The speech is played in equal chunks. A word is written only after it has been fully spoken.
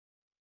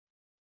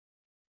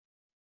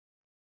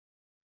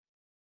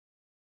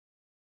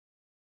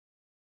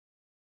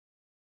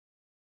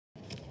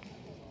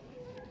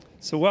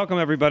So welcome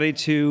everybody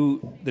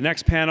to the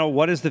next panel,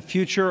 What is the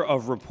Future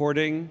of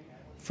Reporting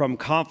from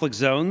Conflict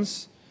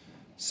Zones?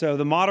 So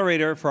the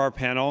moderator for our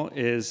panel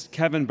is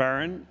Kevin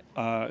Barron,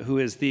 who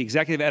is the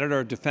executive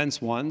editor of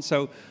Defense One.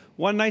 So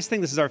one nice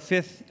thing, this is our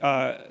fifth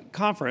annual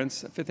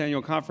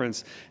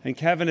conference, and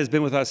Kevin has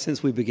been with us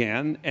since we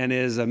began and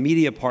is a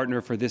media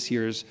partner for this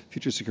year's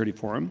Future Security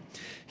Forum.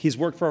 He's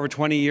worked for over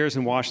 20 years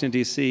in Washington,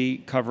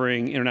 D.C.,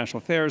 covering international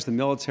affairs, the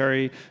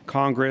military,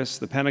 Congress,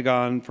 the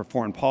Pentagon for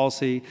foreign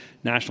policy,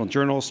 National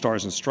Journal,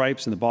 Stars and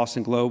Stripes, and the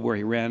Boston Globe, where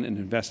he ran an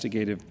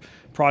investigative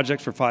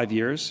project for 5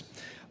 years.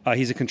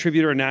 He's a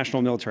contributor and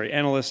national military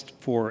analyst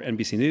for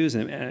NBC News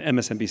and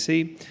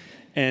MSNBC.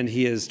 And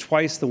he is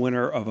twice the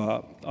winner of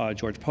a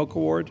George Polk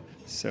Award.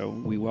 So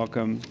we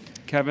welcome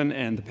Kevin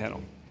and the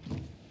panel.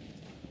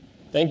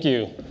 Thank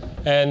you.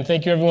 And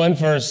thank you, everyone,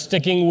 for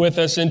sticking with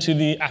us into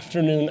the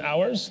afternoon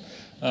hours.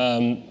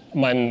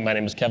 My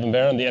name is Kevin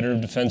Barron, the editor of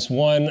Defense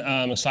One.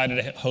 I'm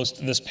excited to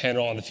host this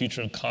panel on the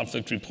future of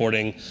conflict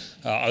reporting.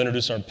 I'll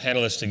introduce our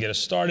panelists to get us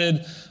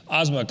started.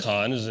 Asma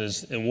Khan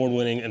is an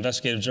award-winning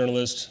investigative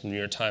journalist, New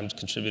York Times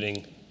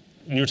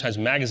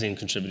Magazine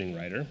contributing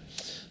writer,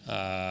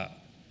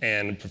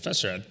 and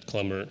professor at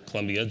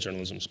Columbia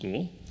Journalism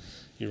School.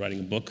 You're writing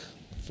a book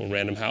for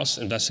Random House,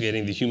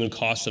 investigating the human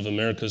cost of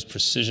America's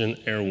precision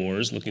air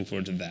wars. Looking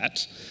forward to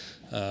that.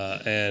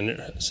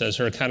 And says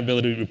her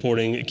accountability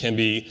reporting can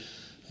be,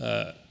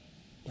 it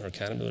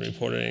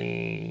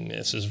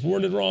says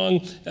worded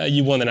wrong.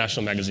 You won the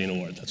National Magazine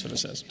Award, that's what it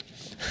says.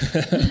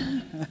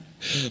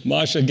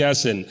 Masha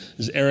Gessen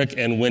is Eric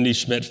and Wendy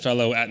Schmidt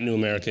Fellow at New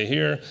America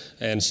here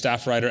and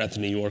staff writer at The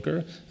New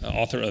Yorker,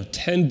 author of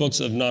 10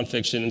 books of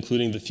nonfiction,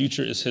 including The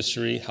Future is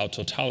History, How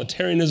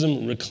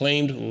Totalitarianism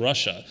Reclaimed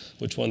Russia,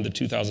 which won the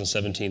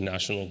 2017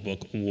 National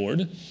Book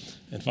Award.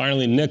 And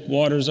finally, Nick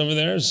Waters over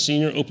there is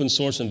senior open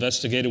source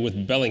investigator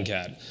with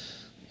Bellingcat.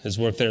 His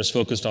work there is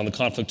focused on the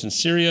conflict in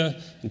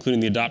Syria,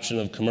 including the adoption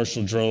of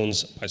commercial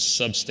drones by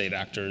sub-state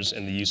actors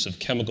and the use of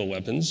chemical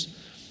weapons.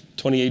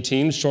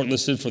 2018,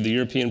 shortlisted for the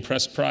European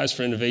Press Prize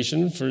for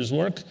Innovation for his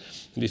work.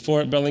 And before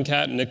at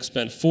Bellingcat, Nick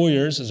spent 4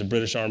 years as a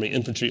British Army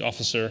infantry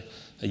officer,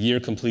 a year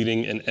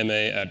completing an MA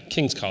at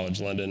King's College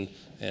London,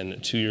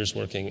 and 2 years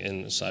working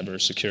in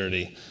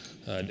cybersecurity.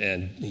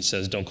 And he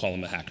says, don't call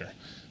him a hacker.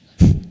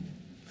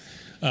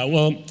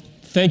 Well,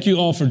 thank you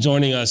all for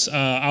joining us.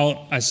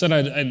 I said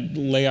I'd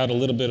lay out a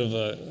little bit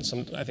of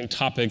some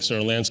topics or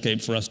a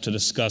landscape for us to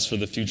discuss for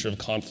the future of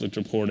conflict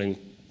reporting.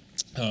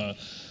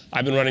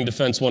 I've been running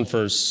Defense One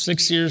for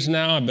 6 years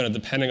now. I've been at the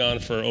Pentagon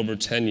for over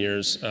 10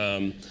 years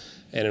and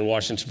in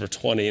Washington for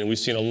 20. And we've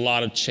seen a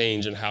lot of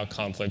change in how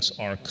conflicts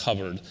are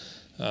covered.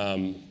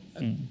 A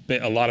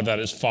lot of that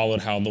has followed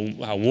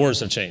how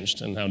wars have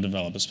changed and how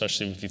developed,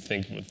 especially if you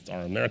think with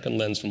our American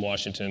lens from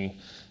Washington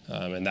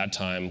and that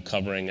time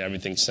covering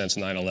everything since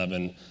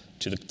 9/11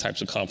 to the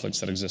types of conflicts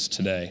that exist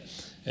today.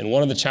 And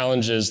one of the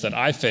challenges that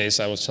I face,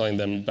 I was telling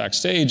them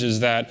backstage, is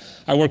that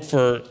I work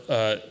for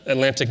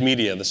Atlantic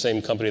Media, the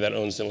same company that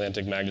owns the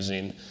Atlantic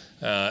magazine.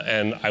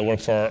 And I work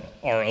for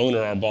our owner,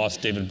 our boss,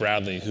 David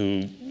Bradley,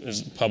 who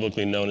is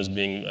publicly known as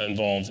being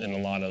involved in a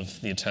lot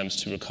of the attempts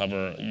to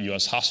recover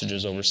U.S.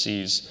 hostages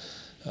overseas,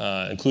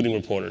 including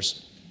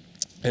reporters.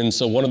 And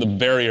so one of the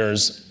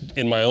barriers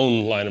in my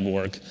own line of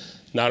work,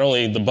 not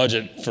only the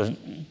budget for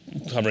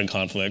covering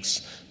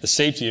conflicts, the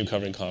safety of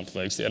covering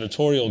conflicts, the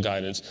editorial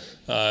guidance,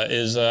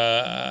 is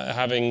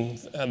having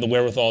the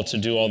wherewithal to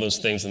do all those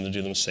things and to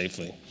do them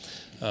safely.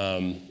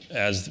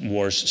 As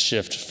wars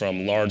shift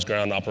from large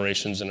ground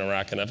operations in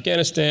Iraq and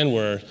Afghanistan,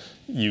 where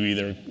you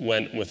either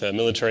went with a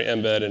military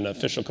embed in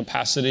official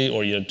capacity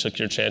or you took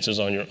your chances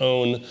on your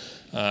own,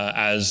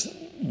 as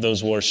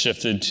those wars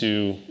shifted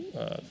to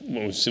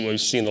what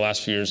we've seen the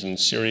last few years in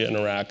Syria and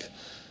Iraq,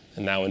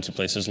 and now into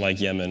places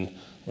like Yemen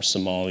or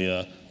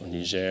Somalia or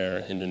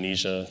Niger,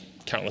 Indonesia,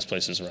 countless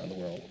places around the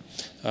world.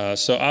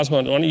 So Asma,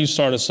 why don't you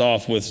start us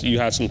off with, you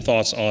had some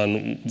thoughts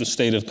on the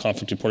state of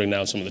conflict reporting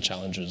now and some of the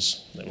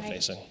challenges that we're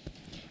facing.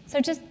 So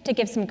just to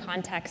give some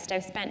context,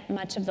 I've spent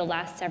much of the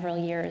last several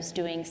years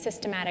doing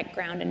systematic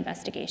ground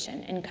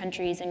investigation in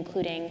countries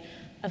including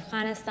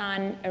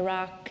Afghanistan,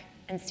 Iraq,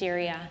 and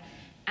Syria.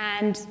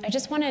 And I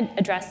just want to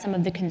address some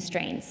of the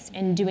constraints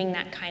in doing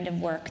that kind of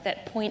work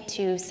that point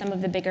to some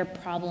of the bigger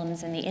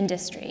problems in the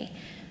industry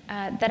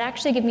that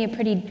actually give me a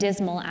pretty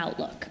dismal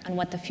outlook on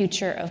what the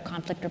future of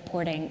conflict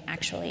reporting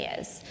actually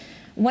is.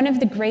 One of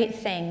the great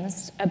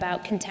things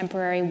about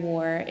contemporary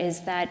war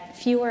is that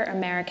fewer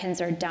Americans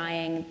are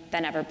dying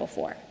than ever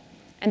before.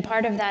 And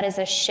part of that is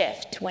a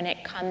shift when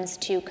it comes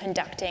to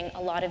conducting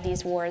a lot of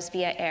these wars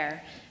via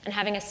air and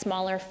having a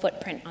smaller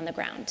footprint on the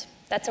ground.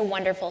 That's a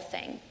wonderful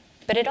thing.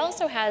 But it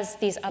also has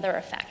these other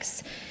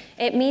effects.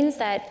 It means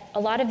that a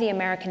lot of the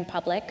American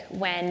public,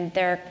 when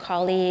their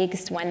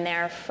colleagues, when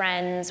their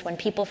friends, when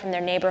people from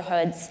their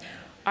neighborhoods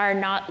are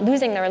not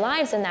losing their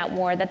lives in that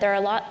war, that they're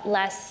a lot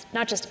less,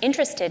 not just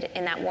interested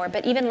in that war,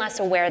 but even less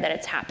aware that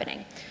it's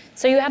happening.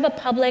 So you have a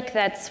public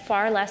that's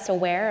far less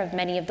aware of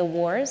many of the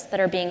wars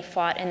that are being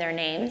fought in their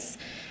names.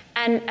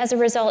 And as a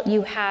result,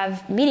 you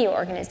have media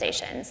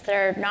organizations that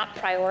are not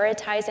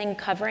prioritizing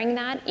covering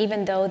that,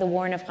 even though the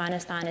war in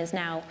Afghanistan is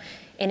now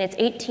in its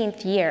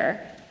 18th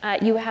year.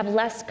 You have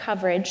less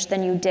coverage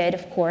than you did,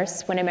 of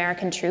course, when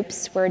American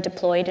troops were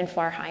deployed in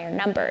far higher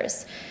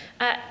numbers.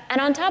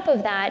 And on top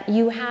of that,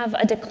 you have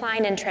a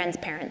decline in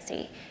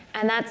transparency.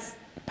 And that's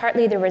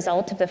partly the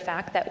result of the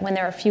fact that when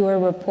there are fewer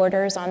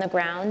reporters on the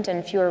ground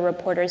and fewer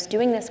reporters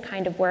doing this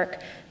kind of work,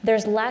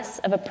 there's less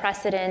of a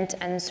precedent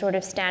and sort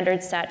of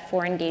standard set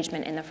for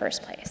engagement in the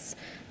first place.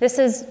 This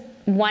is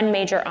one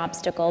major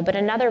obstacle, but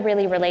another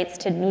really relates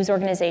to news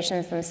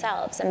organizations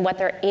themselves and what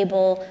they're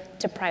able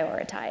to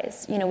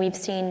prioritize. You know, we've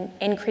seen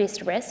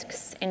increased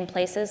risks in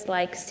places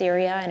like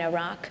Syria and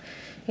Iraq.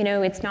 You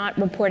know, it's not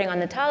reporting on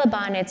the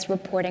Taliban, it's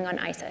reporting on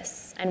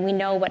ISIS. And we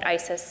know what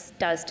ISIS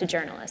does to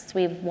journalists.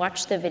 We've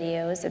watched the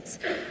videos. It's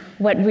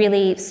what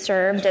really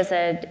served as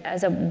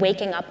a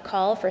waking up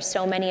call for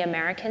so many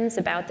Americans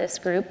about this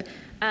group.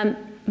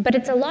 But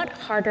it's a lot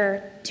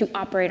harder to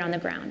operate on the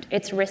ground.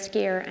 It's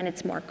riskier and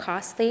it's more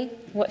costly.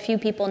 What few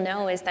people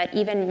know is that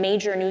even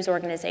major news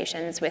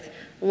organizations with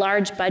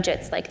large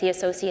budgets like the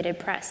Associated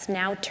Press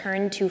now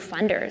turn to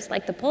funders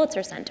like the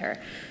Pulitzer Center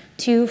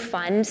to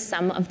fund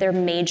some of their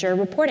major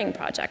reporting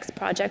projects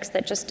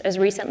that just as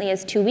recently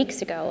as 2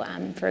 weeks ago,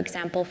 for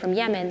example, from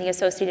Yemen, the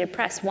Associated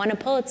Press won a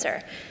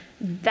Pulitzer.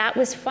 That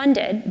was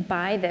funded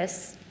by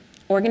this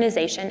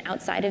organization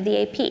outside of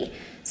the AP.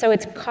 So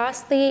it's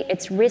costly,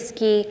 it's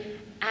risky,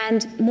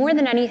 and more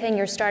than anything,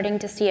 you're starting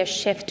to see a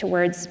shift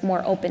towards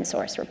more open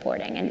source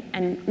reporting.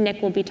 And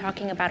Nick will be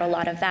talking about a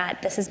lot of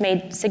that. This has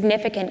made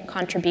significant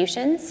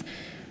contributions.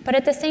 But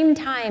at the same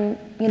time,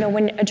 you know,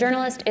 when a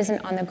journalist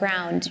isn't on the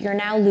ground, you're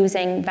now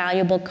losing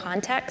valuable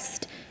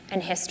context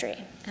and history.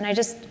 And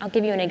I'll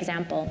give you an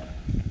example.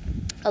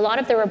 A lot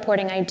of the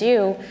reporting I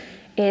do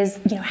is,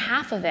 you know,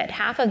 half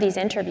of these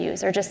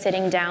interviews are just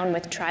sitting down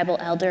with tribal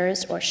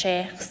elders or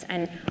sheikhs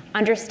and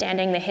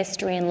understanding the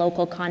history and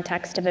local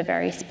context of a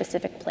very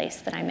specific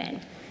place that I'm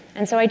in.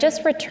 And so I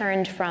just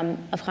returned from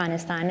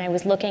Afghanistan. I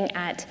was looking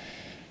at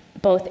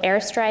both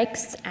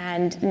airstrikes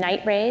and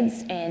night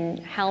raids in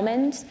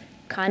Helmand,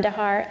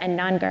 Kandahar, and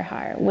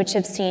Nangarhar, which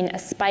have seen a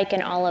spike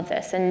in all of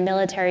this and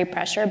military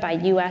pressure by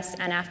US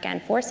and Afghan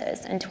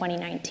forces in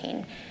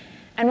 2019.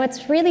 And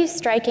what's really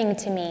striking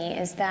to me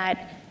is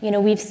that, you know,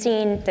 we've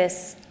seen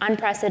this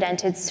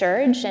unprecedented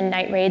surge in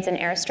night raids and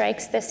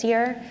airstrikes this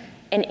year,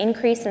 an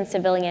increase in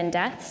civilian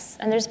deaths,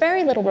 and there's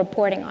very little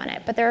reporting on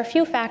it, but there are a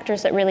few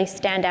factors that really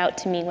stand out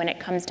to me when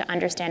it comes to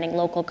understanding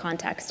local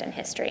context and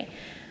history.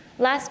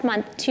 Last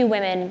month, 2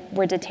 women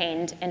were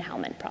detained in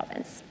Helmand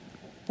province.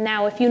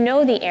 Now, if you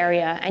know the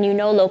area and you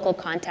know local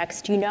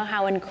context, you know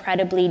how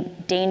incredibly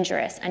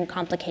dangerous and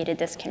complicated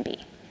this can be.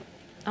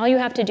 All you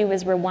have to do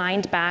is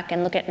rewind back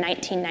and look at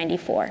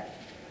 1994,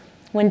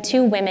 when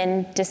 2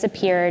 women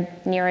disappeared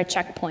near a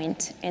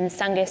checkpoint in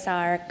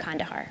Sangaisar,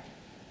 Kandahar.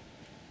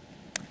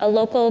 A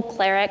local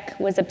cleric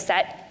was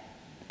upset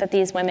that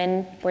these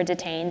women were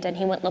detained, and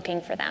he went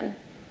looking for them.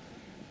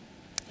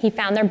 He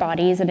found their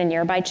bodies at a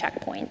nearby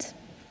checkpoint.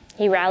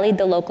 He rallied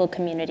the local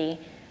community,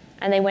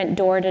 and they went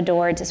door to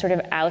door to sort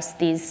of oust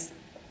these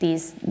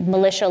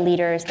militia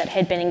leaders that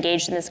had been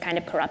engaged in this kind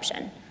of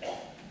corruption.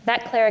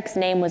 That cleric's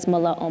name was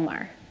Mullah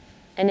Omar.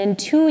 And in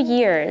 2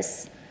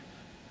 years,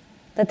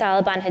 the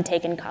Taliban had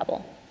taken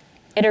Kabul.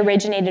 It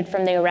originated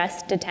from the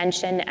arrest,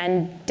 detention,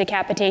 and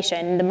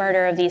decapitation, the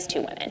murder of these 2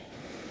 women.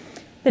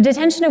 The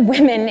detention of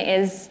women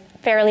is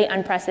fairly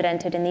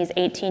unprecedented in these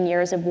 18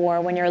 years of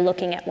war when you're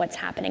looking at what's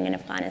happening in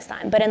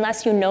Afghanistan. But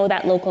unless you know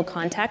that local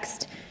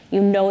context,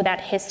 you know that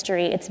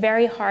history, it's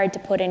very hard to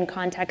put in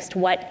context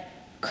what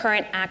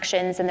current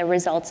actions and the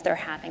results they're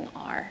having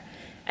are.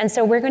 And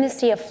so we're going to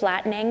see a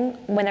flattening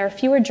when there are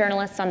fewer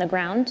journalists on the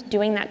ground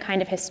doing that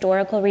kind of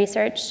historical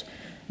research,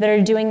 that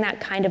are doing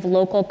that kind of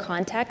local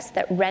context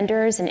that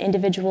renders an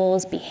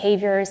individual's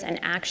behaviors and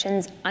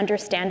actions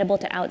understandable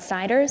to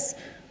outsiders.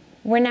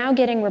 We're now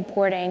getting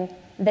reporting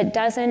that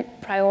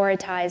doesn't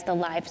prioritize the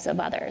lives of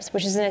others,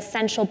 which is an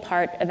essential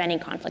part of any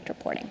conflict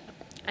reporting.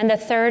 And the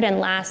third and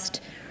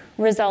last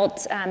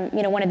result,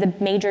 one of the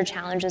major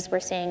challenges we're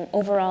seeing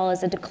overall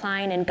is a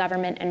decline in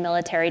government and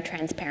military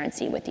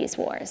transparency with these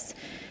wars.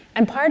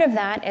 And part of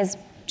that is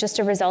just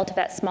a result of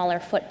that smaller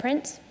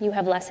footprint. You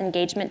have less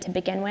engagement to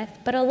begin with,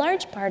 but a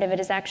large part of it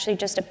is actually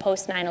just a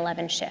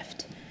post-9/11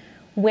 shift,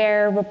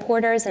 where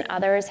reporters and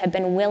others have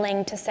been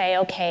willing to say,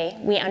 okay,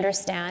 we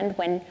understand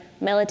when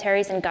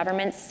militaries and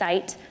governments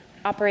cite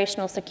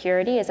operational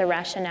security as a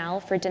rationale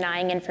for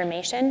denying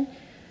information.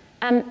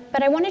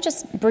 But I want to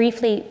just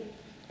briefly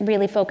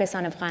really focus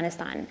on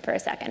Afghanistan for a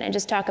second and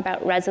just talk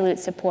about Resolute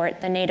Support,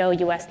 the NATO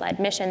US-led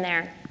mission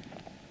there.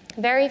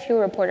 Very few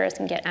reporters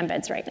can get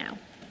embeds right now.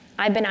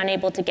 I've been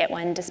unable to get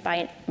one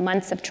despite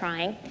months of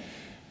trying.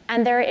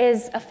 And there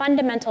is a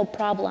fundamental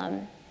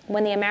problem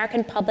when the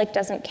American public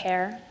doesn't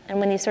care and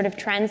when these sort of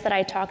trends that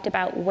I talked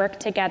about work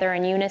together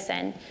in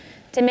unison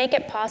to make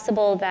it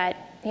possible that,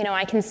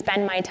 I can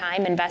spend my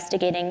time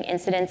investigating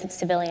incidents of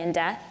civilian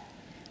death,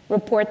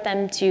 report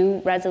them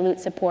to Resolute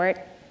Support,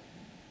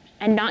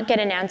 and not get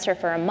an answer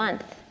for a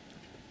month,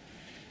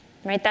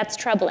 right? That's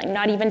troubling,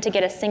 not even to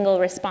get a single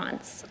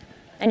response.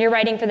 And you're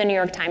writing for the New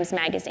York Times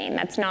Magazine.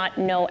 That's not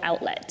no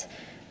outlet.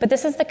 But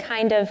this is the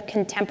kind of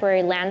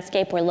contemporary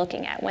landscape we're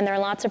looking at. When there are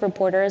lots of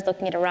reporters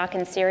looking at Iraq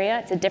and Syria,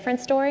 it's a different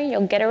story.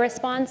 You'll get a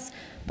response.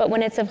 But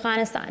when it's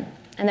Afghanistan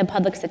and the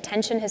public's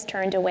attention has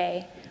turned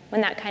away,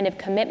 when that kind of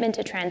commitment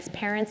to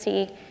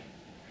transparency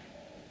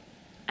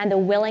and the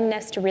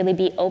willingness to really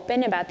be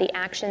open about the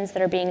actions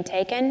that are being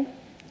taken,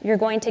 you're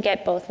going to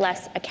get both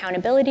less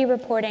accountability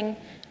reporting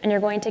and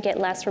you're going to get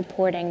less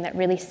reporting that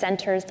really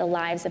centers the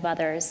lives of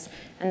others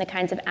and the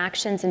kinds of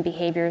actions and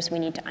behaviors we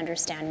need to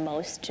understand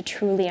most to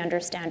truly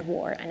understand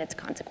war and its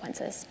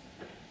consequences.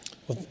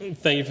 Well,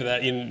 thank you for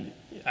that.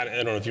 I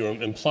don't know if you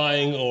were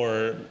implying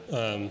or,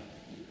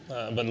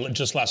 but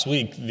just last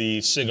week, the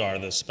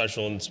SIGAR, the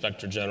Special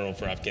Inspector General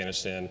for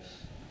Afghanistan,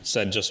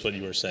 said just what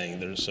you were saying.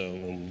 There's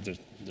an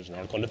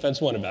article on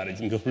Defense One about it.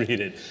 You can go read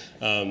it.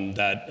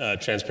 That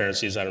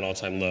transparency is at an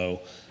all-time low.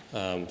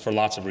 For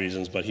lots of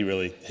reasons, but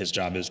his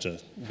job is to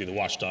be the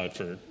watchdog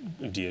for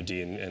DoD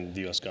and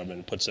the U.S.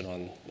 government, puts it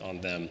on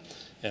them.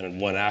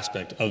 And one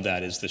aspect of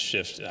that is the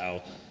shift,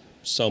 how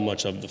so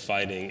much of the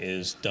fighting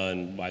is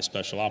done by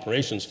special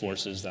operations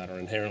forces that are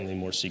inherently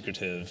more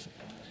secretive,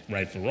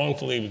 rightfully,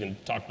 wrongfully. We can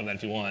talk about that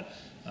if you want.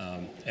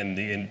 And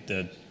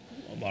a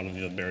lot of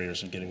the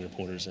barriers of getting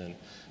reporters in.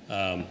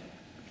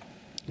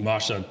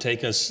 Masha,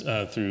 take us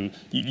through,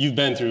 you've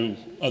been through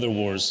other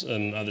wars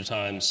and other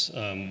times.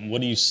 What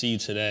do you see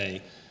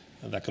today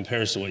that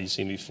compares to what you've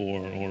seen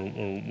before, or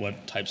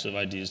what types of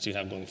ideas do you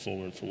have going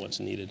forward for what's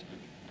needed?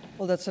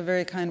 Well, that's a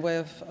very kind way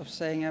of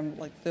saying I'm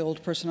like the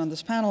old person on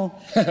this panel.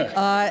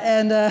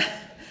 My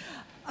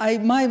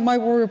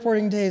war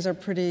reporting days are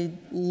pretty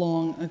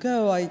long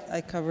ago.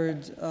 I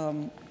covered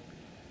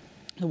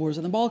the wars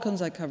in the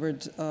Balkans. I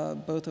covered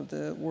both of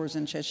the wars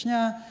in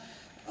Chechnya.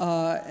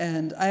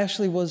 And I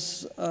actually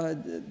was,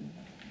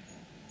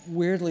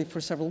 weirdly,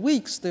 for several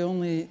weeks, the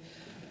only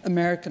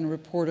American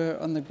reporter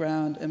on the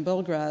ground in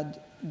Belgrade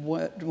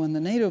when the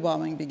NATO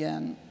bombing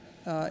began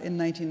in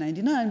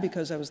 1999,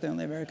 because I was the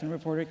only American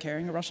reporter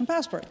carrying a Russian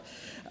passport.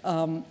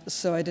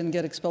 So I didn't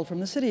get expelled from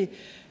the city.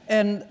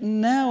 And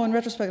now, in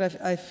retrospect,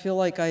 I feel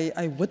like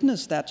I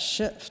witnessed that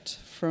shift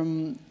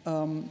from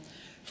a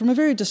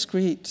very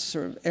discrete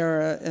sort of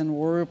era in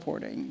war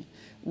reporting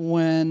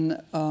when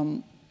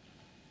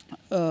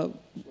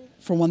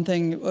for one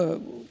thing,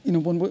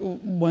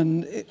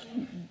 when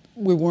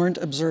we weren't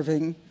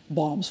observing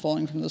bombs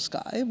falling from the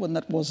sky, when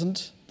that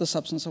wasn't the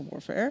substance of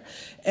warfare,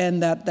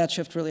 and that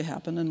shift really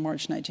happened in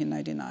March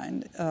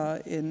 1999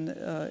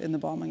 in the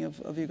bombing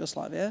of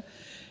Yugoslavia,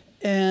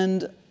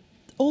 and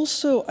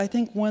also I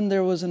think when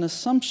there was an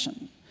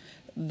assumption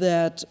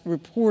that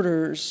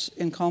reporters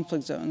in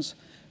conflict zones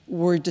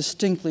were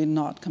distinctly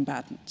not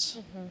combatants,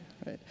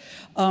 right?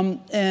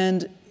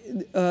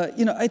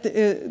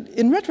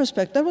 In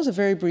retrospect, that was a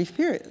very brief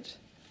period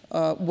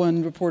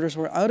when reporters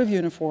were out of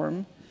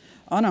uniform,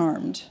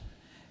 unarmed,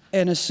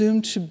 and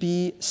assumed to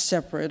be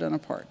separate and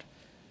apart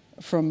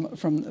from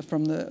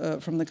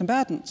the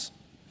combatants,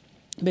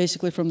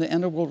 basically from the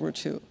end of World War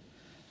II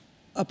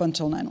up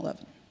until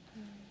 9/11.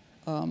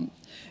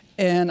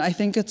 And I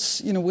think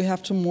it's, we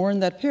have to mourn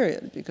that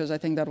period, because I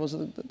think that was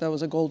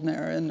a golden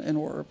era in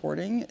war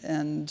reporting,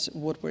 and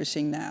what we're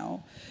seeing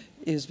now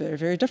is very,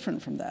 very different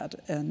from that,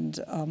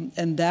 and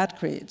that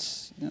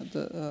creates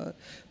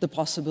the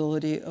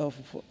possibility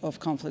of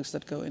conflicts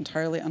that go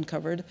entirely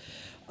uncovered.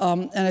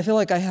 And I feel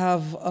like I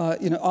have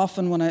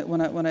often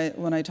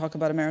when I talk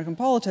about American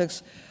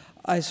politics,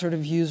 I sort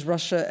of use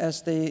Russia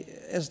as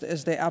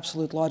the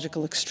absolute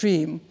logical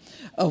extreme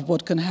of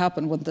what can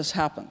happen when this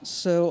happens.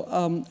 So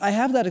I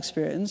have that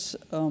experience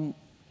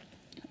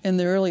in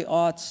the early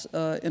aughts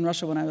in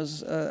Russia when I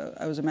was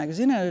a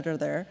magazine editor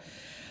there.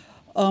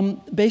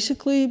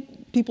 Basically,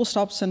 people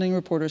stopped sending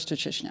reporters to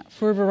Chechnya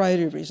for a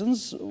variety of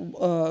reasons.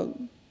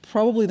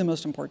 Probably the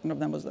most important of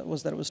them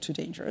was that it was too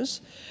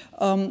dangerous,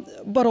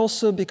 but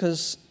also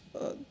because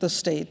the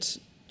state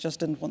just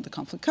didn't want the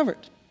conflict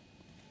covered.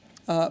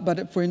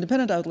 But for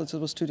independent outlets, it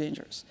was too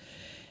dangerous.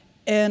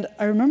 And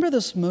I remember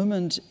this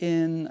moment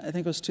in, I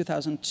think it was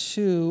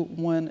 2002,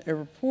 when a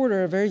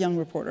reporter, a very young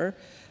reporter,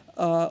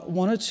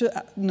 wanted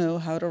to know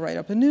how to write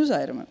up a news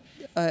item.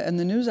 And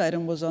the news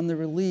item was on the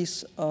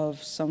release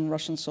of some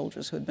Russian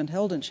soldiers who had been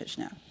held in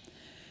Chechnya.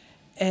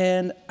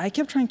 And I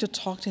kept trying to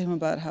talk to him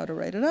about how to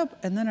write it up,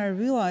 and then I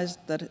realized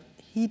that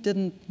he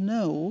didn't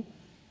know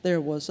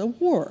there was a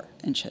war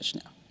in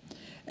Chechnya.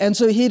 And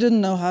so he didn't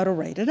know how to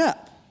write it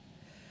up.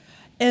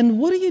 And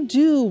what do you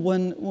do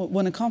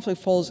when a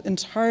conflict falls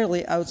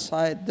entirely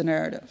outside the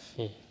narrative?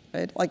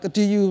 Right? Like,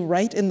 do you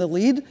write in the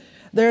lead,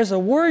 there's a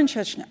war in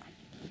Chechnya,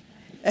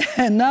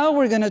 and now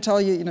we're going to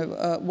tell you,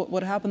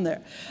 what happened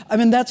there? I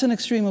mean, that's an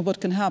extreme of what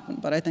can happen,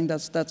 but I think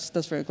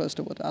that's very close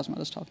to what Asmat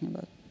is talking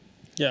about.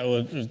 Yeah,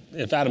 well,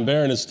 if Adam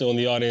Barron is still in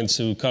the audience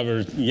who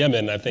covered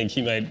Yemen, I think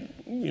he might,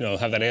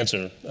 have that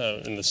answer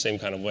in the same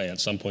kind of way.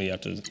 At some point, you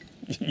have to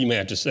you may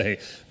have to say,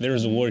 there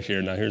is a war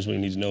here, now here's what you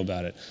need to know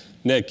about it.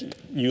 Nick,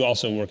 you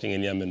also working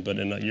in Yemen, but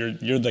you're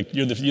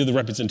the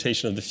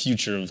representation of the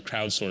future of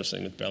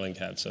crowdsourcing with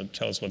Bellingcat, so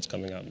tell us what's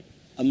coming up.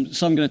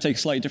 So I'm going to take a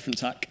slightly different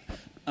tack.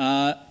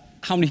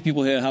 How many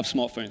people here have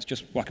smartphones?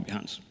 Just whack up your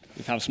hands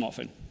if you have a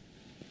smartphone.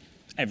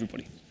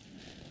 Everybody.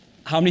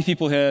 How many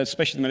people here,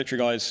 especially the military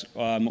guys,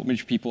 or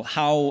military people,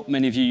 how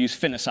many of you use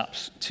fitness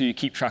apps to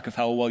keep track of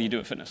how well you do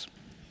at fitness?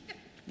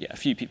 Yeah, a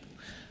few people.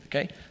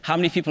 Okay. How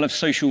many people have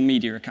social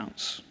media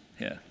accounts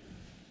here?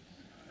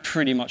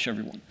 Pretty much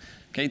everyone.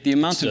 Okay. The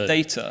amount of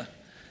data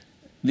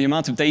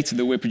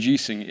that we're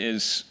producing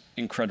is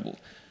incredible.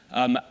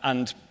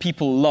 And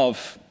people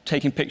love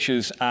taking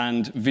pictures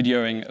and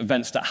videoing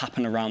events that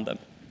happen around them.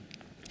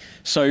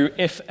 So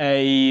if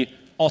an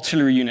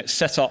artillery unit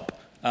set up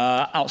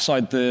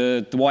outside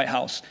the White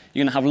House,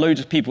 you're going to have loads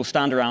of people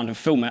stand around and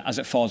film it as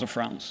it fires off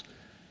rounds.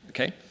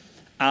 Okay?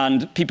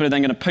 And people are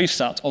then going to post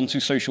that onto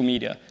social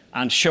media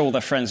and show all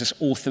their friends this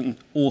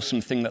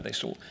awesome thing that they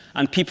saw.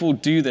 And people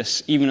do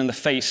this even in the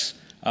face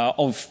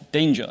of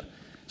danger.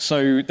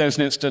 So there was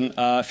an incident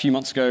a few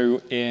months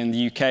ago in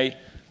the UK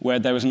where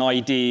there was an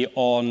IED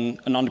on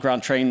an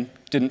underground train,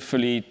 didn't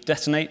fully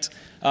detonate.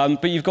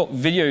 But you've got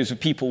videos of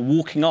people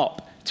walking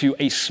up to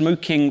a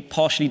smoking,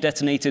 partially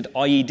detonated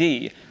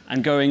IED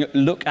and going,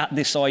 look at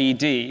this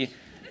IED,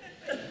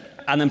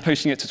 and then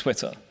posting it to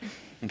Twitter.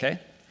 Okay?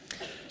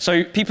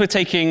 So people are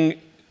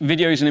taking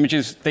videos and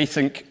images they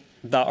think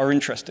that are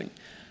interesting.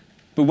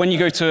 But when you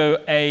go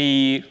to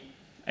a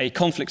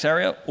conflict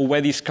area or where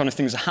these kind of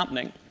things are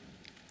happening,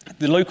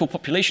 the local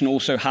population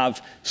also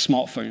have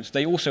smartphones.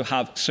 They also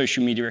have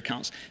social media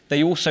accounts.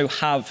 They also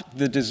have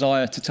the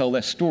desire to tell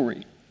their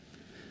story.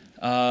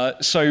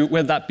 So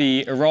whether that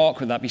be Iraq,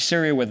 whether that be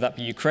Syria, whether that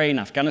be Ukraine,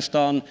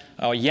 Afghanistan,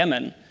 or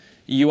Yemen,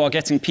 you are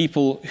getting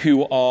people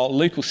who are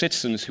local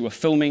citizens who are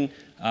filming,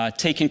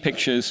 taking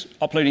pictures,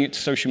 uploading it to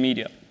social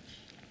media.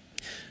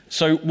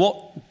 So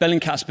what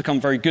Bellingcat has become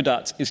very good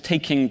at is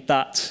taking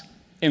that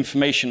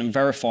information and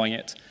verifying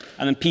it,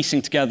 and then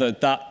piecing together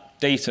that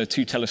data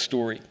to tell a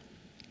story.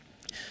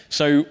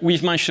 So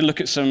we've managed to look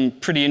at some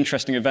pretty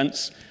interesting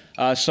events.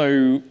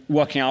 So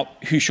working out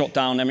who shot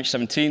down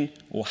MH17,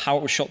 or how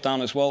it was shot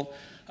down as well.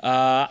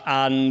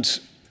 And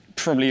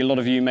probably a lot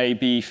of you may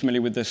be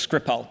familiar with the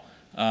Skripal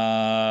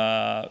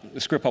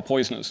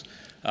poisoners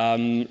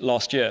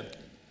last year.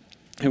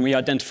 And we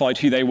identified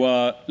who they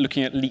were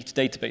looking at leaked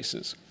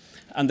databases.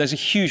 And there's a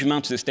huge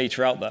amount of this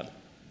data out there.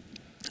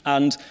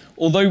 And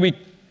although we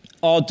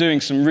are doing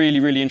some really,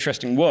 really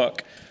interesting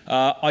work,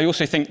 I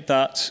also think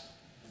that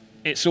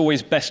it's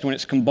always best when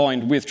it's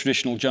combined with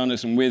traditional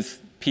journalism,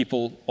 with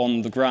people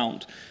on the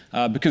ground,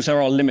 because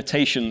there are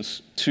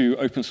limitations to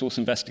open source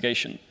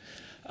investigation.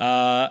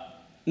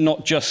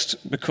 Not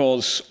just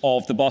because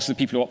of the bias of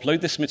the people who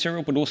upload this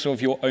material, but also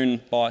of your own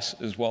bias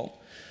as well.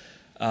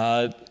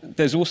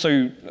 There's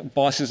also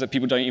biases that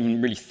people don't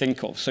even really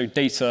think of, so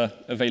data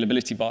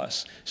availability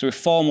bias. So we're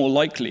far more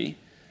likely,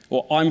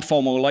 or I'm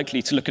far more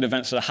likely to look at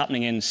events that are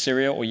happening in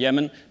Syria or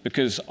Yemen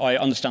because I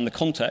understand the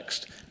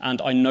context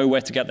and I know where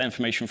to get that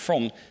information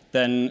from,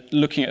 than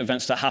looking at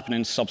events that happen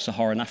in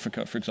sub-Saharan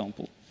Africa, for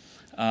example.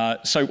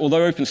 So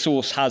although open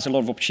source has a lot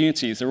of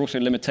opportunities, there are also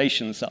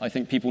limitations that I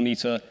think people need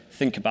to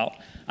think about.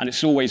 And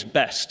it's always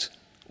best,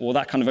 or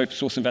that kind of open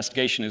source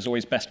investigation is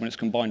always best when it's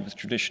combined with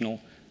traditional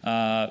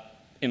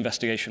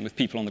investigation with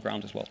people on the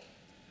ground as well.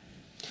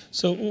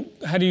 So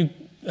how do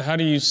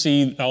you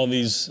see all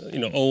these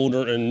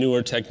older and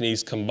newer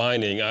techniques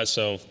combining?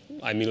 So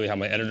I immediately have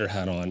my editor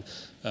hat on.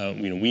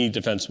 We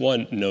Defense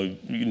One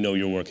know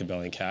your work at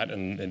Bellingcat,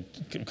 and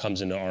it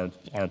comes into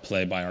our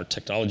play by our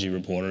technology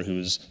reporter who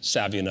is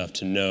savvy enough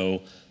to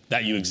know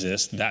that you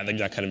exist, that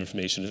kind of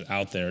information is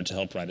out there to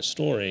help write a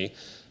story,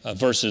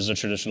 versus a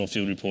traditional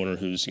field reporter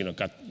who's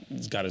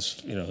got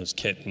his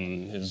kit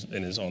and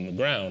is on the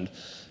ground.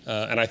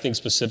 And I think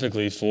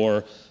specifically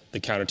for the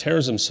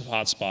counterterrorism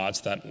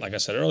hotspots that, like I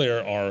said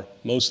earlier, are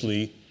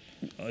mostly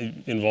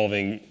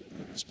involving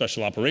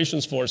special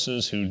operations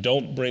forces who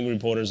don't bring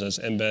reporters as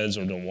embeds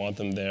or don't want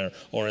them there,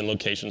 or in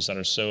locations that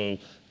are so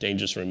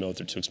dangerous or remote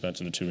they're too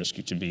expensive or too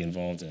risky to be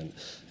involved in.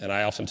 And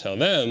I often tell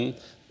them,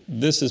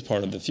 this is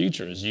part of the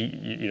future. Is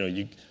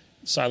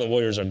silent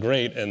warriors are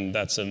great, and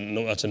that's a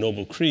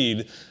noble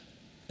creed,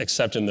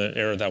 except in the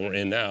era that we're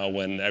in now,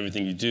 when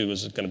everything you do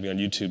is going to be on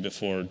YouTube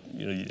before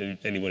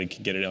anybody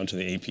can get it onto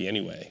the AP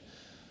anyway.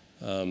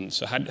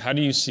 So how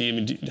do you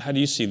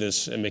see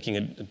this making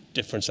a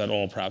difference at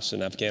all, perhaps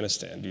in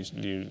Afghanistan?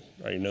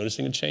 Are you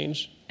noticing a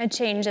change? A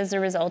change as a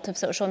result of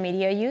social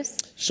media use?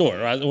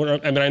 Sure. I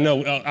mean, I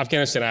know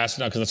Afghanistan. I asked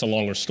it out because that's a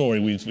longer story.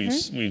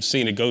 We've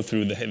seen it go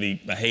through the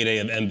heyday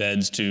of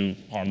embeds to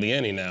hardly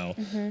any now,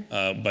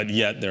 but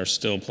yet there's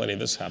still plenty of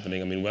this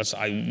happening. I mean,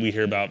 we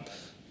hear about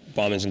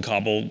bombings in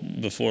Kabul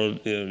before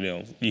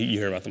you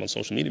hear about them on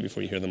social media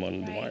before you hear them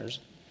on the wires.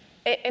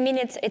 I mean,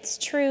 it's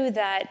true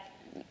that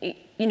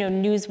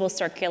news will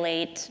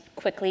circulate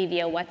quickly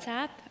via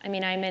WhatsApp. I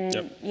mean,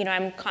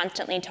 I'm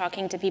constantly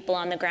talking to people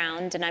on the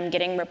ground, and I'm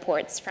getting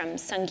reports from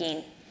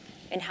Sungin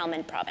in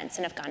Helmand province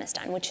in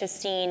Afghanistan, which has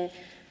seen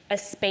a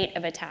spate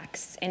of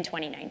attacks in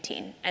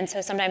 2019. And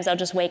so sometimes I'll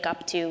just wake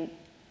up to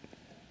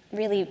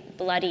really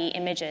bloody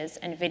images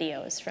and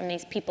videos from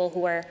these people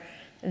who are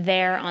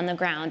there on the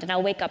ground, and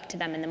I'll wake up to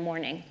them in the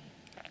morning.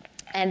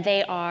 And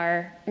they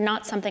are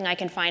not something I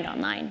can find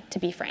online, to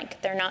be frank.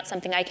 They're not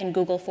something I can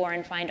Google for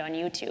and find on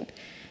YouTube.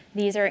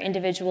 These are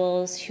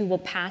individuals who will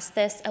pass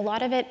this. A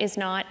lot of it is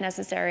not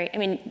necessary. I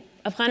mean,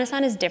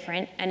 Afghanistan is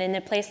different, and in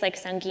a place like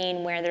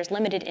Sangin, where there's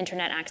limited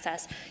internet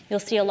access, you'll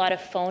see a lot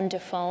of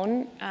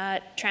phone-to-phone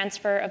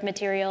transfer of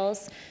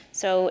materials.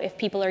 So if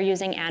people are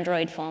using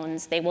Android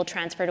phones, they will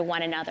transfer to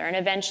one another, and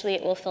eventually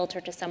it will filter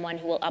to someone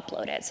who will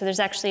upload it. So there's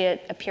actually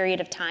a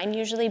period of time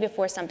usually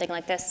before something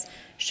like this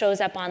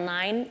shows up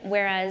online,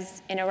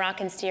 whereas in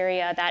Iraq and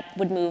Syria, that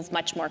would move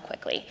much more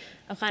quickly.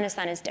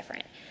 Afghanistan is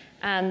different.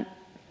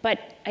 But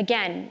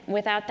again,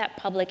 without that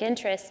public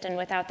interest and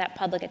without that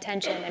public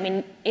attention, I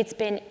mean, it's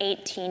been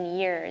 18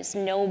 years.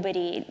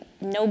 Nobody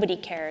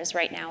cares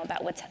right now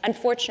about what's,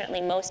 unfortunately,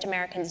 most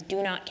Americans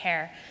do not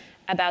care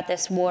about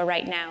this war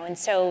right now. And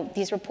so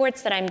these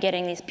reports that I'm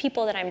getting, these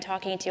people that I'm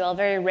talking to, I'll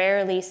very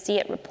rarely see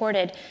it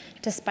reported,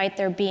 despite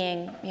there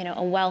being, you know,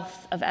 a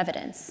wealth of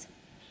evidence.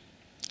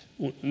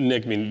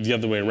 Nick, I mean, the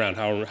other way around,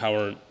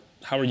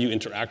 how are you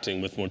interacting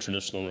with more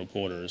traditional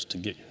reporters to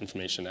get your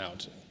information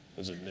out?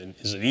 Is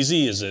it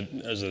easy? Is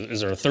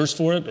there a thirst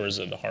for it, or is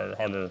it a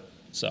harder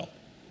sell?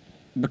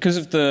 Because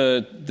of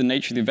the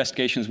nature of the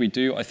investigations we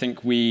do, I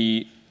think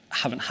we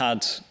haven't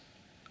had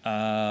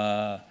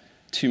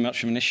too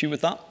much of an issue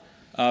with that.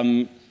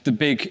 The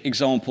big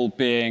example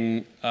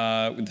being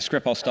with the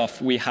Skripal stuff,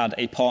 we had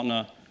a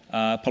partner,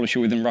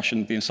 publisher within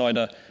Russian, The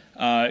Insider,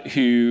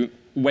 who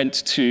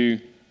went to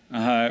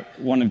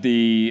one of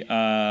the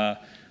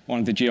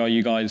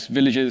GRU guys'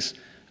 villages,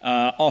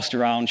 asked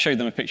around, showed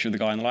them a picture of the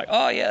guy, and they're like,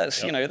 oh, yeah,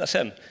 that's, you know, that's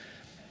him.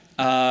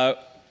 But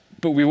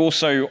we were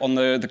also, on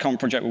the current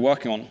project we're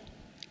working on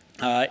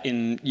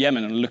in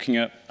Yemen and looking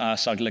at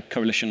Saudi-led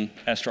coalition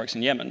airstrikes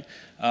in Yemen,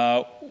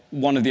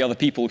 one of the other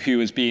people who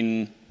has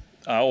been,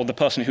 or the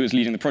person who is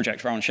leading the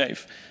project, Rawan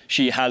Shaif,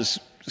 she has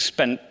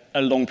spent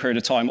a long period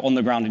of time on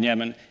the ground in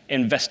Yemen,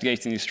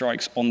 investigating these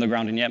strikes on the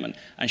ground in Yemen.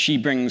 And she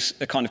brings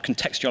a kind of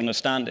contextual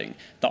understanding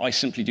that I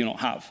simply do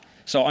not have.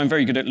 So I'm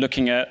very good at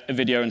looking at a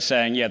video and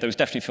saying, yeah, there was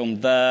definitely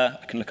filmed there.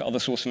 I can look at other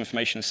sources of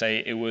information and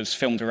say it was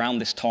filmed around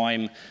this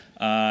time,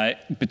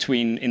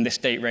 in this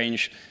date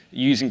range,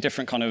 using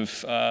different kind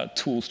of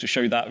tools to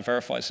show that,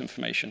 verify this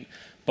information.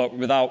 But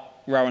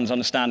without Rawan's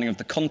understanding of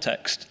the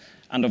context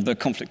and of the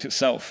conflict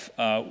itself,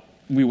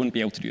 we wouldn't be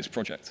able to do this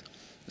project.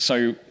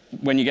 So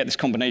when you get this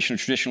combination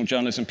of traditional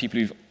journalism, people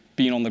who've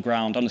been on the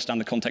ground,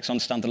 understand the context,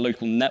 understand the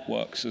local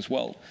networks as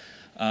well,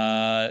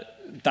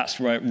 that's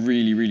where it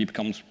really, really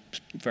becomes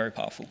very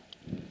powerful.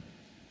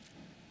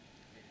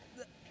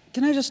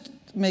 Can I just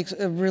make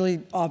a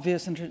really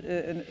obvious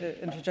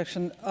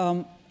interjection?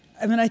 I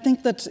mean, I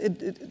think that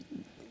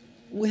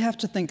we have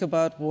to think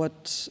about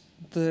what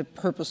the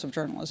purpose of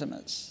journalism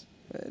is.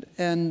 Right?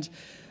 And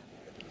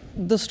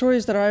the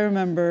stories that I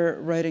remember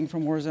writing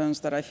from war zones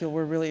that I feel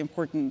were really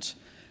important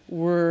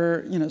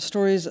were, you know,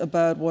 stories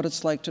about what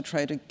it's like to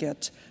try to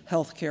get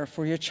health care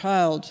for your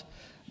child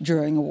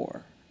during a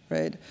war,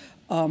 right?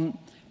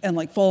 And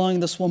like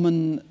following this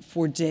woman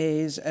for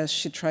days as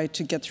she tried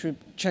to get through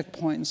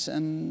checkpoints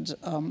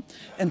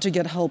and to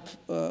get help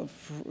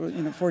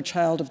for a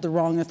child of the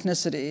wrong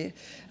ethnicity,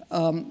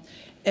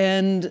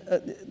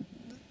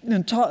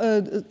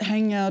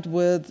 hanging out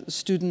with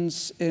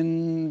students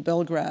in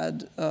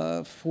Belgrade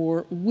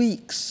for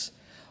weeks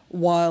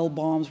while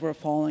bombs were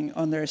falling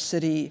on their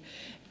city,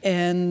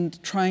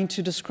 and trying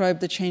to describe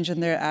the change in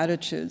their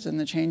attitudes and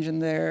the change in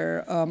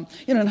their,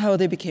 and how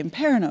they became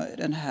paranoid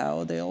and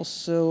how they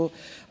also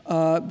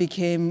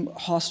became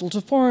hostile to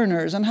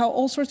foreigners and how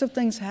all sorts of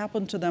things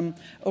happened to them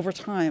over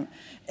time.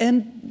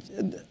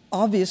 And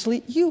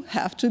obviously, you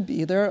have to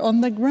be there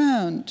on the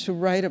ground to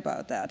write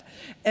about that.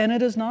 And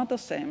it is not the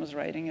same as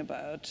writing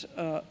about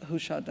who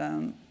shot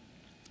down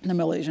the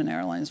Malaysian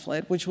Airlines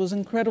flight, which was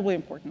incredibly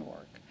important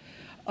work.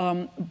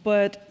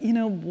 But,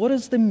 what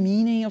is the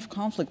meaning of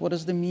conflict? What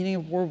is the meaning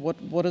of war?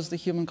 What is the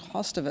human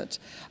cost of it?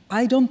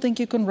 I don't think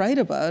you can write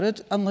about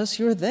it unless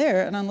you're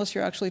there and unless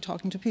you're actually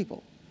talking to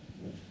people.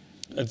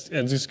 That's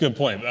a good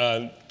point.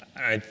 I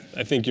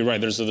think you're right.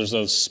 There's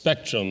a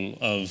spectrum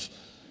of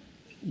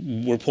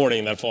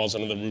reporting that falls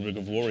under the rubric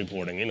of war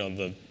reporting.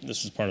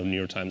 This is part of the New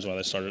York Times why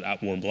they started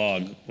At War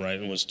blog, right?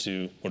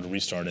 To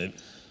restart it,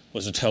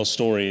 was to tell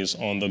stories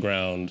on the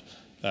ground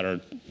that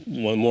are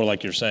more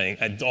like you're saying,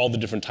 all the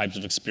different types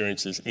of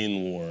experiences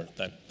in war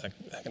that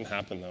can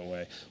happen that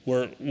way.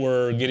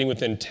 We're getting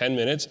within 10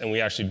 minutes, and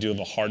we actually do have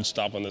a hard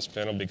stop on this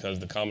panel because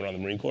the Commandant on the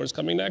Marine Corps is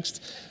coming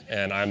next,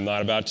 and I'm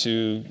not about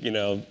to,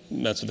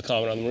 mess with the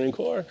Commandant on the Marine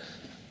Corps.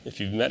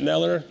 If you've met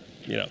Neller,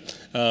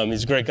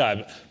 he's a great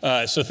guy.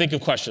 So think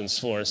of questions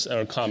for us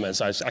or comments.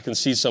 I can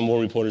see some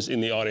more reporters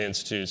in the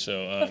audience too.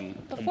 So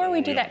before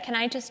we do that, can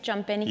I just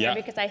jump in here? Yeah.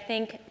 Because I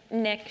think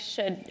Nick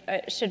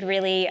should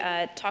really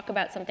talk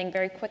about something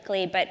very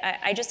quickly. But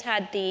I just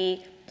had the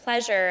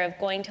pleasure of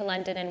going to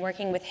London and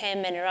working with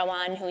him and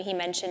Rawan, who he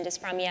mentioned is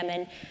from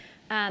Yemen,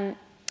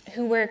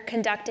 who were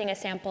conducting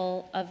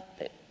an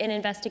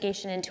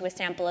investigation into a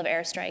sample of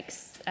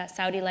airstrikes,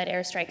 Saudi-led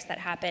airstrikes that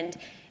happened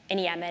in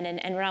Yemen.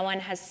 And Rawan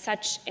has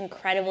such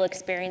incredible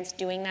experience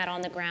doing that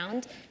on the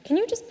ground. Can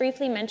you just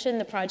briefly mention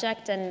the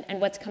project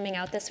and what's coming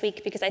out this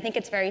week? Because I think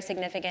it's very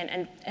significant,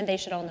 and they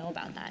should all know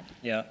about that.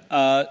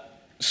 Yeah.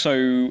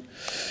 So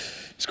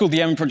it's called the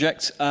Yemen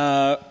Project.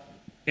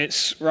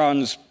 It's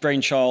Rawan's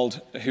brainchild,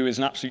 who is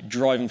an absolute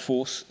driving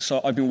force.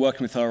 So I've been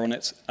working with her on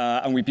it,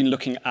 and we've been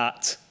looking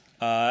at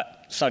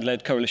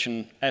Saudi-led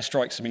coalition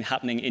airstrikes that have been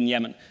happening in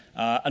Yemen,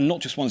 and not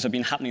just ones that have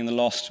been happening in the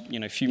last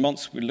few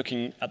months. We're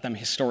looking at them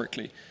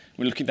historically.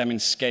 We're looking at them in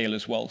scale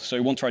as well. So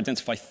we want to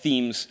identify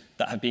themes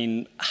that have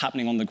been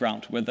happening on the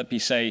ground, whether that be,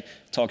 say,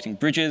 targeting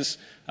bridges,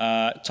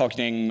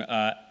 targeting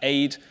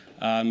aid,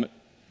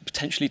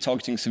 potentially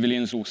targeting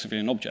civilians or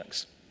civilian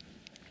objects.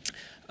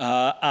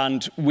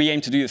 And we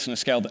aim to do this on a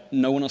scale that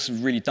no one else has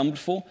really done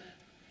before,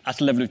 at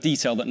a level of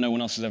detail that no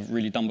one else has ever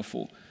really done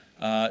before.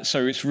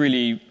 So it's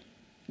really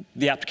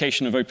the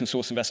application of open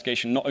source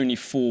investigation, not only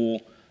for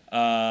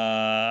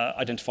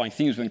identifying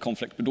themes within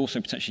conflict, but also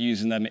potentially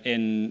using them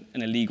in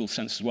a legal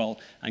sense as well,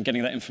 and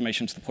getting that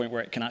information to the point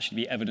where it can actually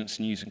be evidence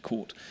and used in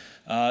court.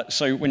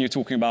 So when you're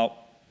talking about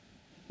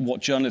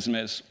what journalism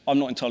is, I'm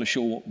not entirely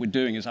sure what we're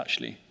doing is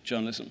actually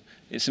journalism.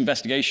 It's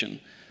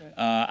investigation,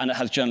 and it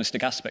has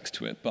journalistic aspects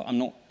to it, but I'm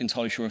not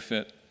entirely sure if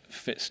it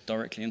fits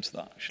directly into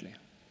that, actually.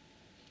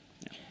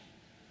 Yeah.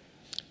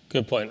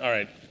 Good point. All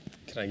right.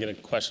 Can I get a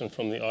question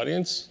from the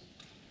audience?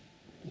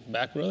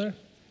 Back row there.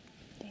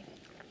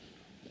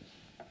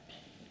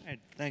 Right,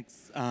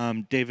 thanks.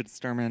 David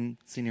Sturman,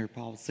 Senior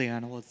Policy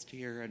Analyst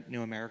here at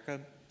New America.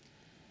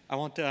 I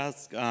want to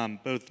ask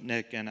both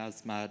Nick and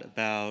Asmad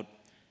about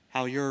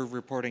how you're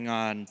reporting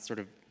on sort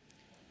of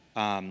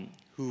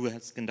who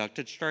has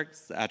conducted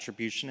strikes. The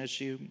attribution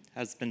issue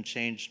has been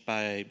changed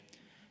by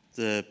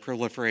the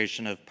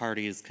proliferation of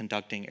parties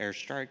conducting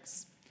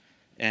airstrikes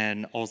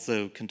and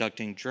also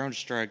conducting drone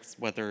strikes,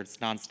 whether it's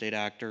non-state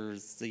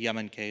actors, the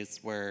Yemen case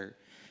where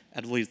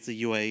at least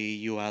the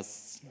UAE,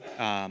 US,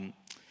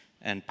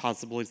 and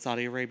possibly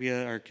Saudi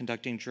Arabia are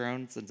conducting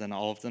drones, and then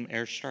all of them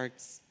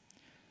airstrikes,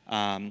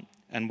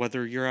 and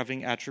whether you're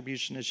having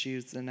attribution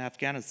issues in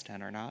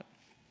Afghanistan or not.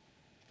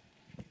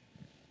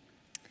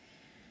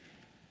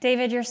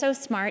 David, you're so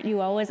smart.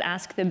 You always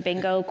ask the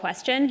bingo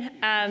question.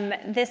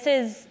 This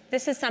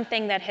is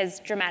something that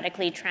has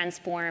dramatically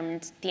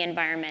transformed the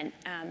environment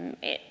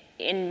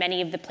in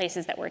many of the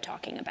places that we're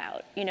talking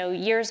about.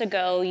 Years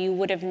ago, you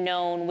would have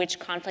known which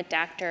conflict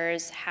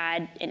actors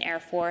had an air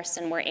force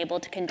and were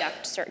able to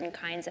conduct certain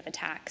kinds of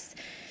attacks.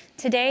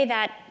 Today,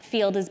 that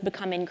field has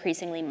become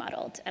increasingly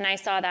muddled. And I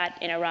saw that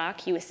in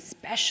Iraq. You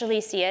especially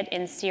see it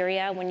in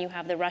Syria when you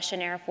have the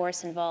Russian Air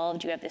Force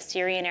involved, you have the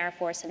Syrian Air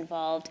Force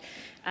involved,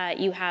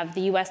 you have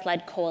the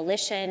US-led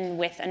coalition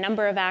with a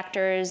number of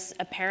actors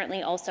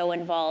apparently also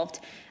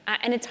involved.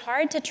 And it's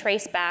hard to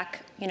trace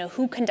back,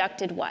 who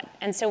conducted what.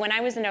 And so when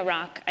I was in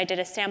Iraq, I did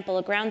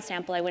a ground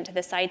sample. I went to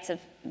the sites of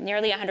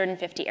nearly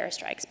 150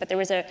 airstrikes, but there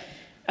was a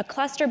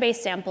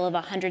cluster-based sample of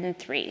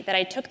 103 that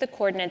I took the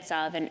coordinates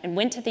of and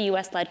went to the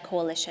US-led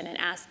coalition and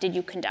asked, did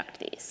you conduct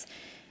these?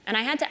 And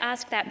I had to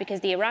ask that because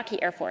the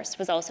Iraqi Air Force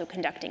was also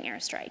conducting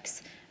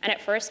airstrikes. And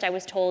at first I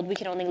was told, we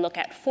can only look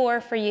at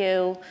 4 for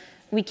you.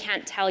 We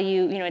can't tell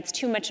you, it's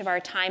too much of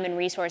our time and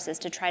resources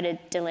to try to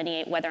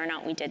delineate whether or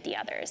not we did the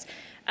others.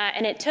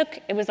 And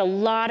it was a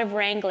lot of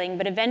wrangling,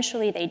 but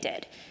eventually they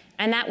did.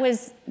 And that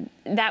was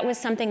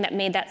something that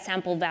made that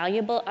sample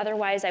valuable.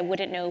 Otherwise, I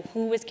wouldn't know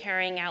who was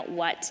carrying out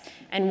what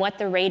and what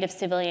the rate of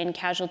civilian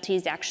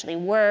casualties actually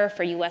were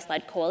for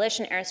US-led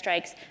coalition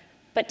airstrikes.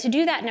 But to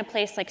do that in a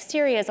place like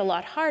Syria is a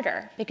lot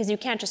harder because you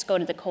can't just go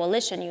to the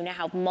coalition, you now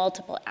have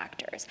multiple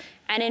actors.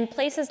 And in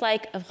places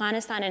like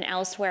Afghanistan and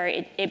elsewhere,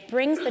 it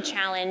brings the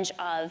challenge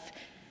of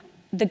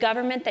the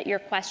government that you're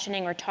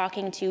questioning or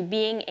talking to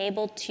being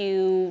able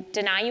to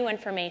deny you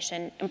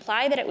information,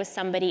 imply that it was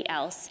somebody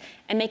else,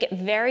 and make it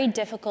very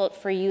difficult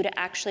for you to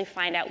actually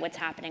find out what's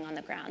happening on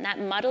the ground. That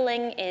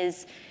muddling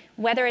is,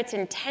 whether it's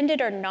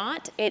intended or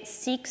not, it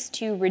seeks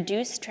to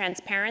reduce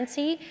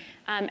transparency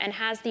and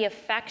has the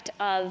effect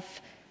of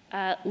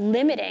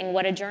limiting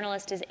what a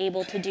journalist is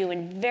able to do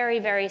in very,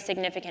 very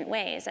significant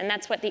ways. And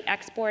that's what the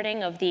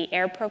exporting of the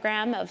air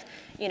program of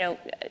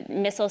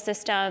missile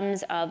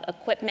systems, of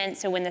equipment.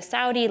 So when the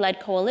Saudi-led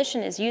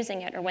coalition is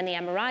using it, or when the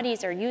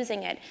Emiratis are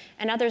using it,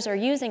 and others are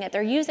using it,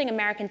 they're using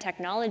American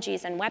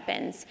technologies and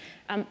weapons.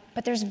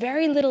 But there's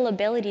very little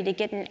ability to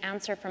get an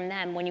answer from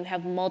them when you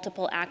have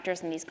multiple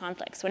actors in these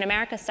conflicts. When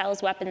America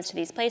sells weapons to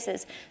these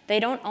places,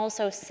 they don't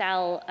also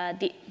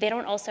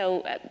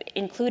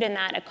include in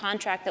that a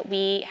contract that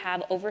we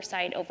have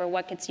oversight over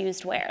what gets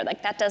used where.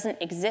 Like, that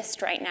doesn't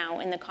exist right now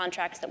in the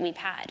contracts that we've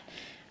had.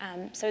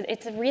 So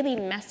it's a really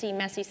messy,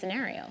 messy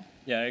scenario.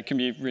 Yeah, it can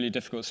be really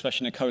difficult,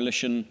 especially in a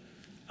coalition,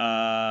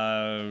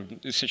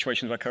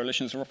 situations where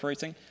coalitions are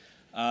operating.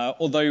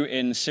 Although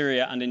in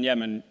Syria and in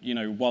Yemen,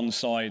 one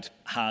side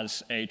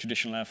has a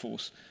traditional air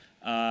force,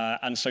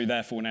 And so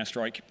therefore an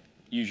airstrike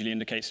usually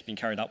indicates it's been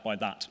carried out by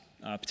that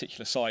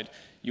particular side.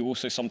 You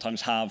also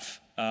sometimes have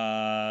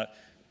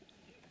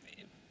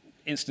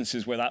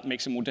instances where that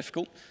makes it more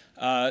difficult.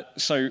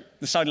 So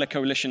the Saudi-led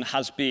coalition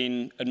has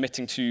been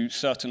admitting to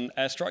certain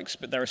airstrikes,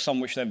 but there are some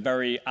which they're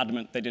very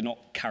adamant they did not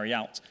carry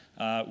out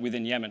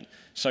within Yemen.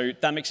 So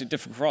that makes it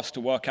difficult for us to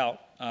work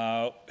out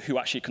who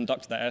actually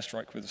conducted that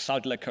airstrike, with the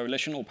Saudi-led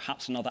coalition or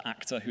perhaps another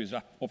actor who's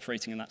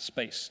operating in that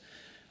space.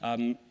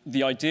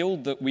 The ideal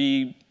that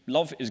we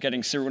love is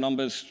getting serial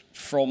numbers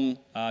from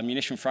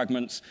munition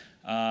fragments.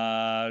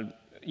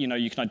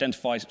 You can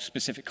identify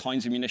specific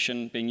kinds of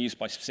munition being used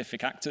by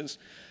specific actors,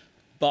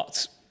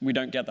 but we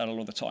don't get that a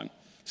lot of the time.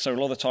 So a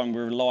lot of the time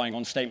we're relying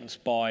on statements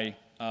by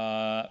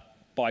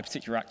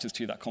particular actors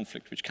to that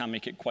conflict, which can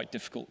make it quite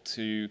difficult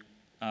to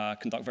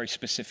conduct very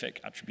specific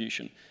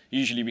attribution.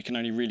 Usually we can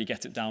only really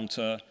get it down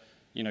to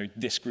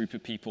this group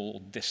of people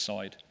or this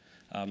side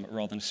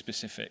rather than a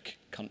specific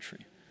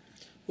country.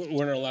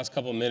 We're in our last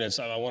couple of minutes.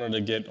 I wanted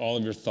to get all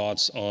of your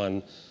thoughts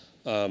on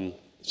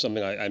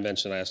something I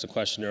mentioned. I asked a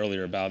question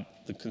earlier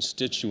about the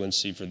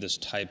constituency for this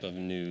type of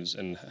news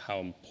and how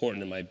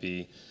important it might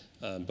be,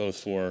 both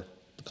for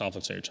the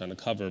conflicts that you're trying to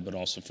cover, but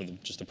also for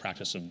just the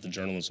practice of the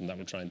journalism that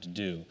we're trying to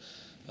do.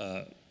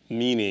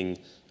 Meaning,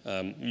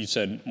 you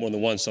said more than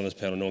once on this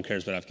panel, no one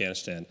cares about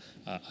Afghanistan.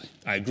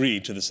 I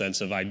agree to the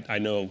sense of I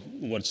know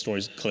what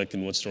stories click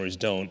and what stories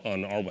don't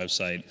on our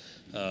website.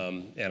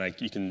 And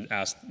you can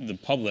ask the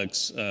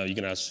publics, you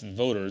can ask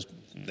voters,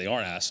 they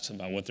are asked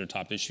about what their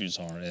top issues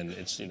are, and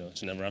it's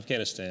never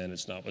Afghanistan,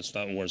 it's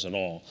not wars at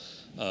all.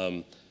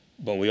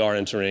 But we are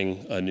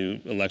entering a new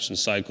election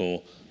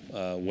cycle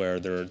where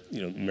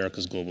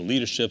America's global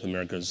leadership,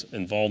 America's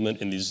involvement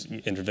in these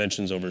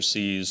interventions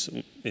overseas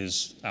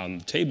is on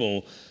the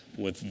table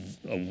with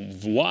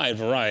a wide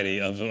variety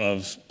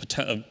of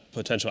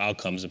potential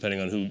outcomes depending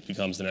on who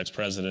becomes the next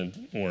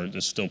president or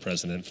is still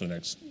president for the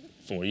next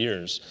 4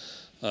 years.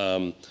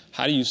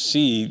 How do you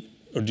see,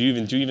 or do you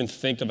even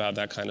think about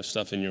that kind of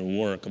stuff in your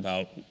work,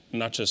 about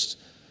not just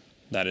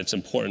that it's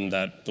important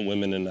that the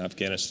women in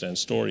Afghanistan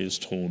story is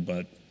told,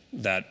 but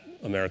that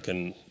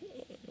American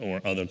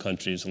or other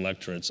countries'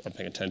 electorates are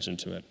paying attention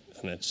to it,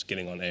 and it's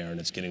getting on air, and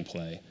it's getting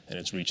play, and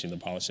it's reaching the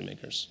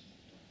policymakers?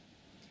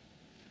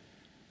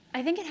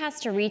 I think it has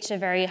to reach a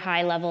very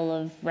high level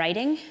of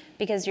writing,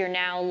 because you're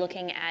now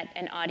looking at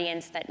an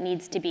audience that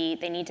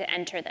they need to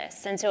enter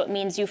this. And so it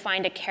means you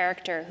find a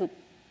character who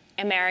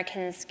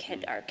Americans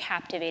are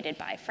captivated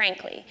by,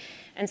 frankly.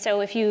 And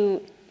so if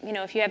you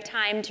have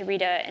time to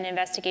read an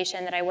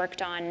investigation that I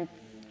worked on,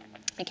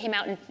 it came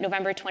out in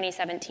November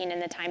 2017 in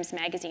the Times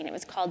Magazine. It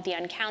was called The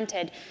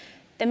Uncounted.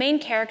 The main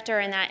character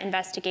in that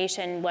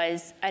investigation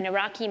was an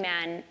Iraqi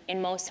man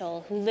in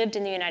Mosul who lived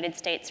in the United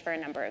States for a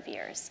number of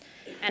years.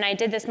 And I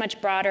did this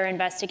much broader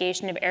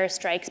investigation of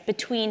airstrikes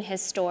between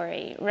his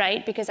story,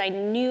 right? Because I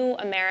knew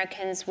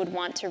Americans would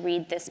want to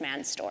read this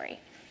man's story,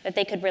 that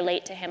they could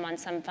relate to him on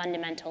some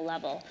fundamental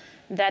level,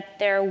 that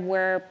there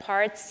were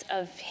parts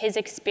of his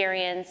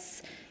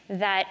experience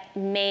that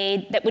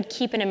would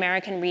keep an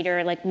American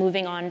reader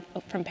moving on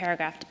from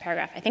paragraph to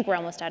paragraph. I think we're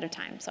almost out of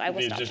time, so I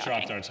will stop talking. We just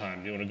dropped our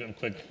time. Do you want to give a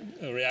quick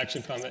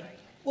reaction comment?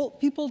 Well,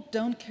 people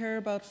don't care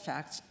about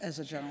facts as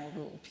a general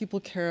rule. People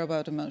care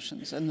about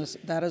emotions, and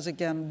that is,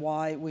 again,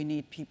 why we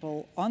need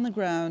people on the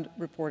ground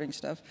reporting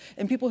stuff,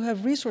 and people who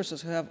have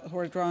resources, who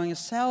are drawing a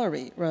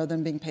salary rather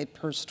than being paid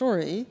per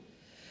story,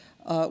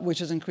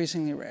 which is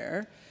increasingly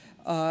rare,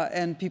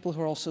 and people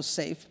who are also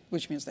safe,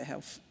 which means they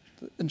have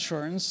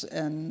insurance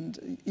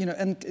and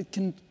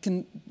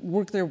can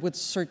work there with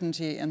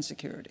certainty and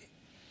security.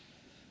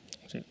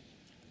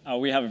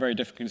 We have a very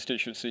different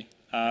constituency.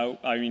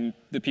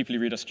 The people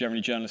who read us are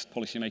generally journalists,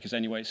 policymakers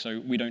anyway, so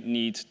we don't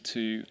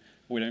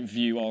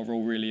view our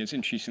role really as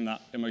introducing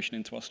that emotion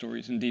into our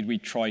stories. Indeed, we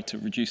try to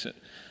reduce it.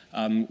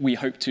 We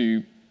hope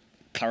to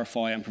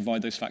clarify and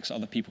provide those facts that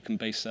other people can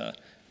base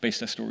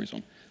their stories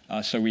on.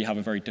 So we have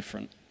a very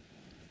different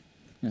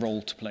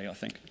role to play, I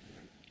think.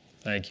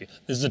 Thank you.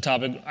 This is a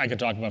topic I could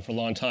talk about for a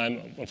long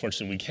time.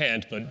 Unfortunately, we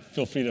can't, but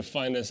feel free to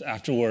find us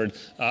afterward.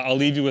 I'll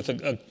leave you with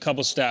a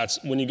couple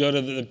stats. When you go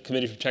to the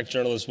Committee to Protect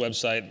Journalists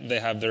website, they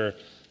have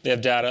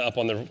data up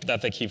on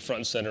that they keep front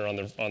and center on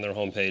their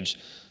homepage.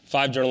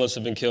 5 journalists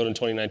have been killed in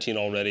 2019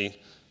 already.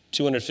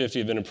 250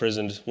 have been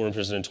imprisoned, were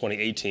imprisoned in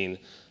 2018,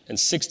 and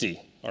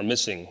 60 are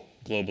missing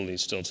globally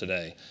still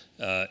today.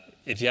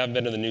 If you haven't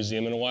been to the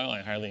museum in a while,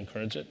 I highly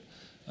encourage it.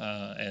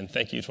 And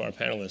thank you to our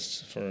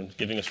panelists for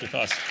giving us your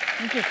thoughts.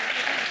 Thank you.